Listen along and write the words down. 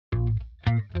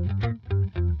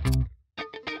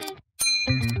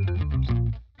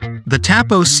The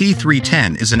Tapo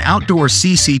C310 is an outdoor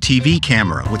CCTV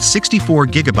camera with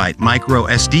 64GB micro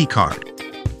SD card.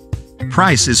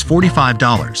 Price is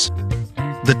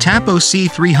 $45. The Tapo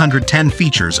C310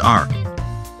 features are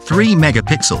 3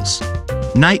 megapixels,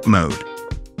 night mode,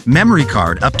 memory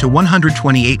card up to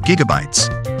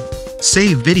 128GB,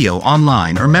 save video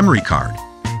online or memory card,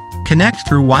 connect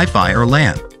through Wi-Fi or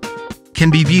LAN, can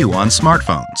be viewed on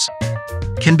smartphones,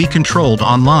 can be controlled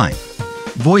online,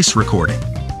 voice recording,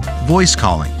 voice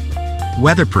calling,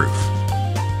 weatherproof.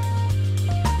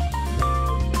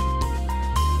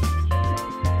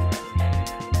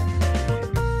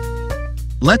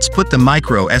 Let's put the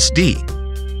micro SD.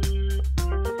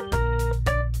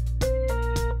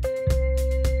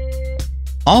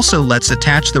 Also, let's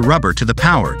attach the rubber to the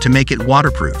power to make it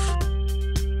waterproof.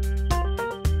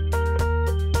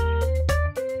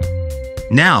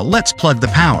 Now let's plug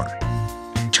the power.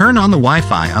 Turn on the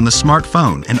Wi-Fi on the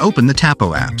smartphone and open the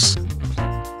Tapo apps.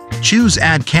 Choose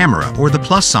Add Camera or the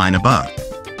plus sign above.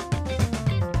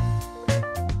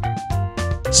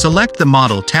 Select the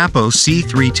model Tapo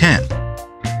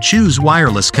C310. Choose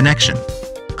Wireless Connection.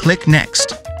 Click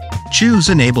Next. Choose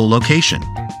Enable Location.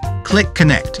 Click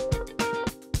Connect.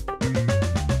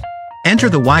 Enter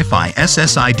the Wi-Fi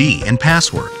SSID and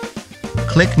password.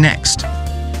 Click Next.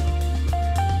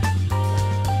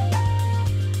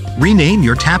 Rename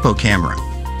your Tapo camera.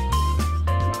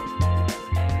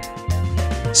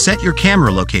 Set your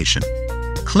camera location.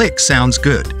 Click Sounds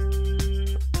Good.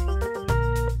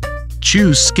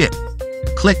 Choose Skip.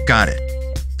 Click Got It.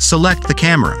 Select the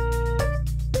camera.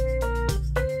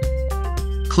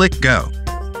 Click Go.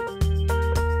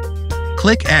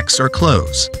 Click X or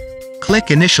Close. Click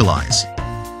Initialize.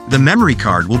 The memory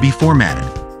card will be formatted.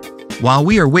 While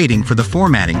we are waiting for the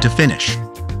formatting to finish,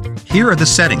 here are the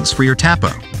settings for your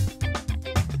Tapo.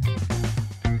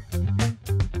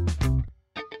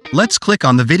 Let's click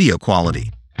on the video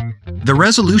quality. The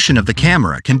resolution of the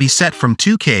camera can be set from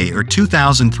 2K or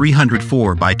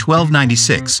 2304 by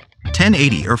 1296,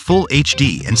 1080 or Full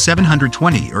HD and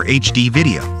 720 or HD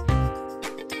video.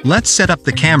 Let's set up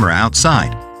the camera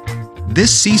outside.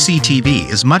 This CCTV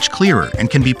is much clearer and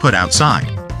can be put outside.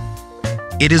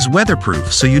 It is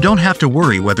weatherproof, so you don't have to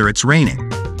worry whether it's raining.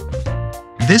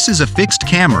 This is a fixed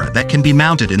camera that can be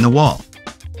mounted in the wall.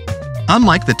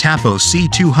 Unlike the Tapo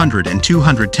C200 and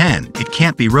 210, it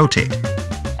can't be rotated.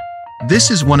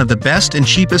 This is one of the best and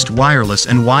cheapest wireless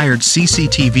and wired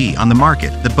CCTV on the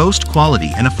market that boast quality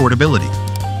and affordability.